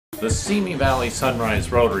The Simi Valley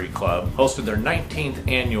Sunrise Rotary Club hosted their 19th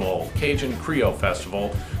annual Cajun Creole Festival,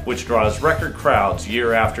 which draws record crowds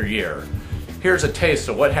year after year. Here's a taste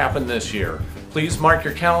of what happened this year. Please mark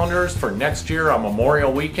your calendars for next year on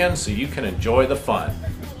Memorial Weekend so you can enjoy the fun.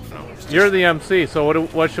 You're the MC, so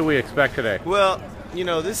what should we expect today? Well, you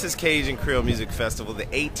know, this is Cajun Creole Music Festival, the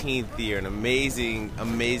 18th year, an amazing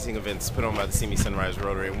event put on by the Simi Sunrise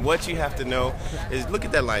Rotary. And what you have to know is, look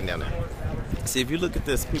at that line down there. See, if you look at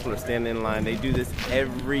this, people are standing in line. They do this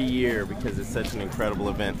every year because it's such an incredible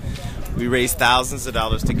event. We raise thousands of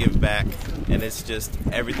dollars to give back, and it's just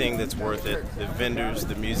everything that's worth it. The vendors,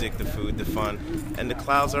 the music, the food, the fun, and the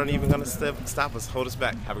clouds aren't even going to stop us, hold us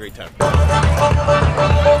back. Have a great time. That's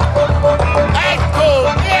cool,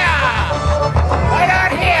 yeah! Right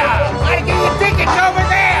out here! Gotta get your tickets over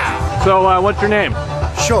there! So, what's your name?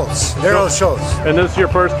 Schultz, Daryl Schultz. And this is your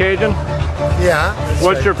first Cajun? Yeah.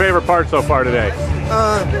 What's your favorite part so far today?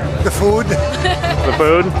 The food. The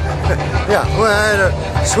food? Yeah, well, I had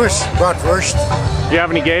a Swiss bratwurst. Do you have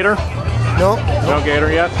any gator? No. No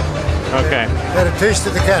gator yet? Okay. Had a taste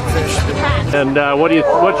of the catfish. And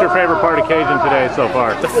what's your favorite part of Cajun today so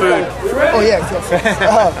far? The food. Oh yeah.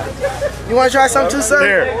 You want to try something too, sir?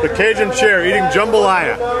 Here, the Cajun chair, eating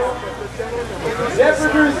jambalaya.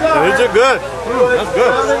 These are good. That's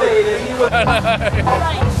good.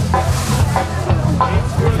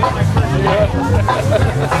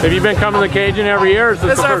 Have you been coming to Cajun every year?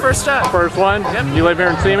 This is our first time. First one? Yep. You live here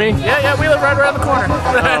in Simi? Yeah, we live right around the corner.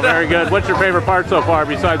 Oh, very good. What's your favorite part so far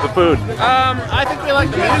besides the food? I think we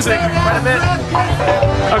like the music quite a bit.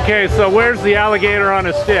 Okay, so where's the alligator on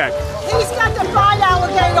a stick? He's got the fried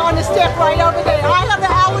alligator on the stick right over there. I have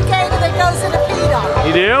the alligator that goes in a pita.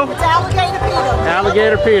 You do? It's alligator pita.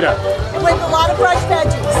 Alligator pita. With a lot of fresh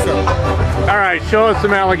veggies. All right, show us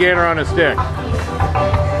some alligator on a stick.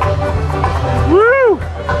 Woo!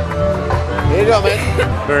 Here you go,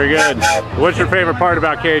 man. Very good. What's your favorite part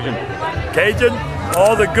about Cajun? Cajun,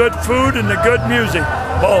 all the good food and the good music.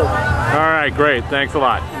 Both. All right, great. Thanks a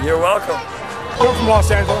lot. You're welcome. I'm from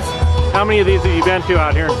Los Angeles. How many of these have you been to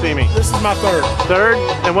out here in Simi? This is my third. Third?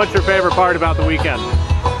 And what's your favorite part about the weekend?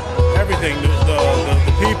 Everything.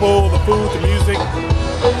 The people, the food, the music,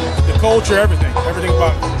 the culture, everything. Everything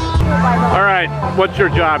about it. All right, what's your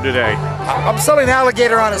job today? I'm selling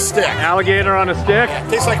alligator on a stick. Alligator on a stick?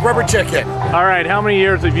 Tastes like rubber chicken. All right, how many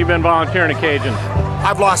years have you been volunteering at Cajun?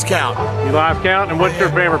 I've lost count. You lost count? And what's your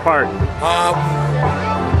favorite part?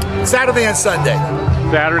 Saturday and Sunday.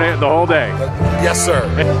 Saturday, the whole day? Yes, sir.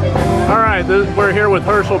 All right, we're here with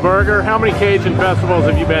Herschel Berger. How many Cajun festivals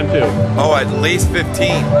have you been to? Oh, at least 15.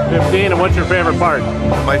 15, and what's your favorite part?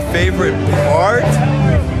 My favorite part?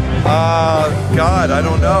 God, I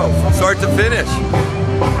don't know. From start to finish.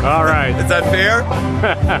 All right. Is that fair?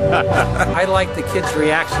 I like the kids'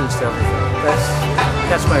 reactions to everything.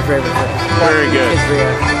 That's my favorite thing. Very good. Kids'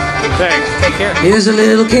 reactions. Thanks. Take care. Here's a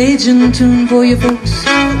little Cajun tune for you folks.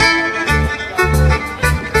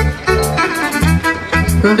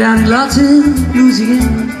 From down in Lawton,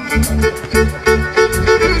 Louisiana.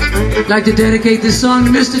 Like to dedicate this song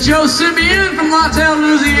to Mr. Joe Simi from Lawton,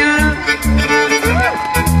 Louisiana.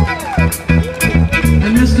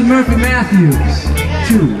 And Mr. Murphy Matthews,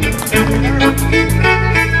 too.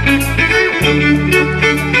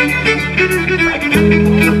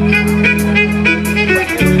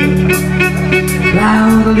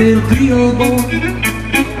 Round a little Creole boy,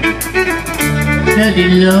 that he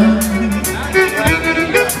loved.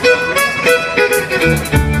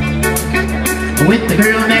 With the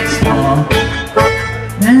girl next door,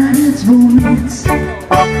 and it's romance.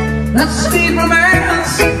 That's sweet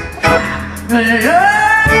romance. Hey, hey.